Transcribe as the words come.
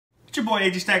It's your boy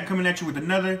AJ Stack coming at you with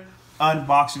another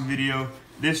unboxing video.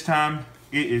 This time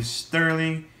it is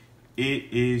sterling.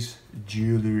 It is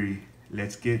jewelry.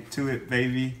 Let's get to it,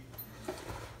 baby.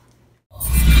 All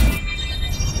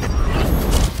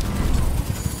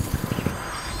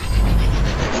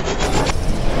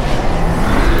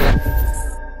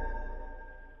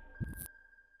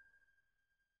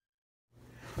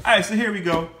right, so here we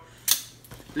go.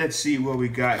 Let's see what we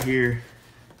got here.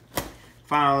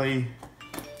 Finally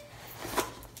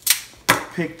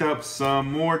picked up some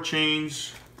more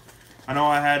chains. I know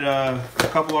I had a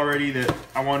couple already that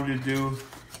I wanted to do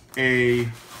a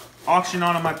auction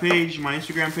on my page, my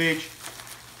Instagram page,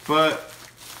 but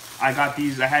I got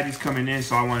these, I had these coming in,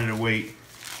 so I wanted to wait.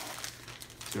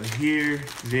 So here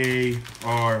they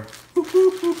are.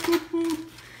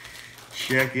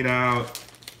 Check it out.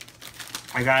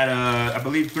 I got, I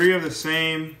believe 3 of the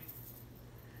same.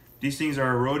 These things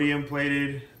are rhodium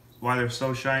plated. Why they're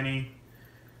so shiny.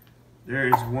 There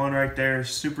is one right there,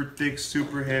 super thick,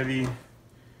 super heavy.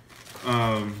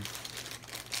 Let's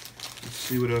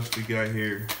see what else we got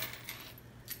here.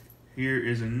 Here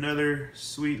is another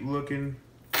sweet looking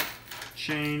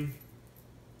chain.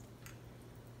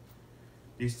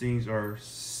 These things are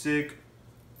sick.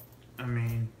 I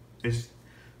mean,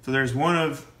 so there's one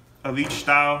of each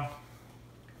style.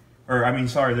 Or I mean,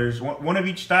 sorry, there's one of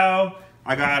each style.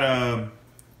 I got a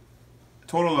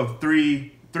total of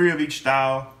three of each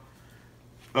style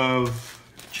of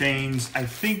chains. I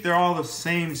think they're all the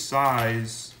same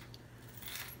size.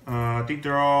 I think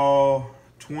they're all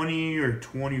 20 or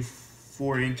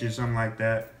 24 inches, something like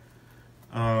that.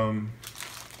 That's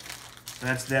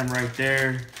them right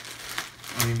there.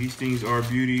 I mean, these things are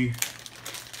beauty.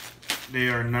 They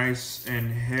are nice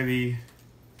and heavy.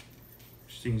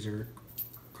 These things are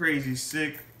crazy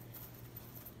sick.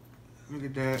 Look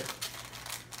at that.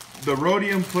 The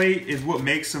rhodium plate is what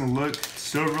makes them look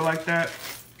silver like that.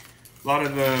 A lot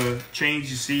of the chains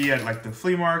you see at like the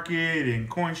flea market and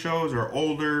coin shows are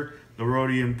older. The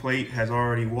rhodium plate has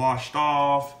already washed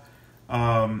off,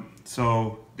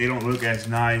 so they don't look as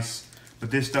nice. But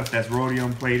this stuff that's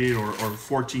rhodium plated or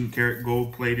 14 karat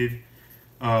gold plated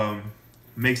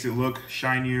makes it look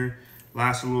shinier,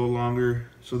 lasts a little longer.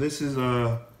 So this is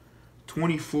a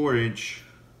 24 inch.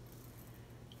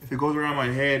 If it goes around my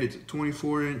head, it's a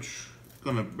 24 inch. It's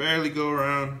gonna barely go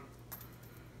around,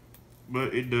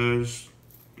 but it does.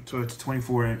 So it's a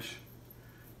 24 inch.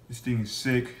 This thing is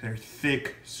sick. They're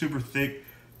thick, super thick,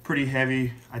 pretty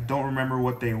heavy. I don't remember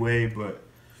what they weigh, but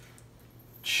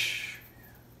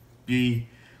be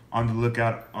on the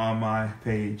lookout on my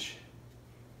page.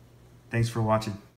 Thanks for watching.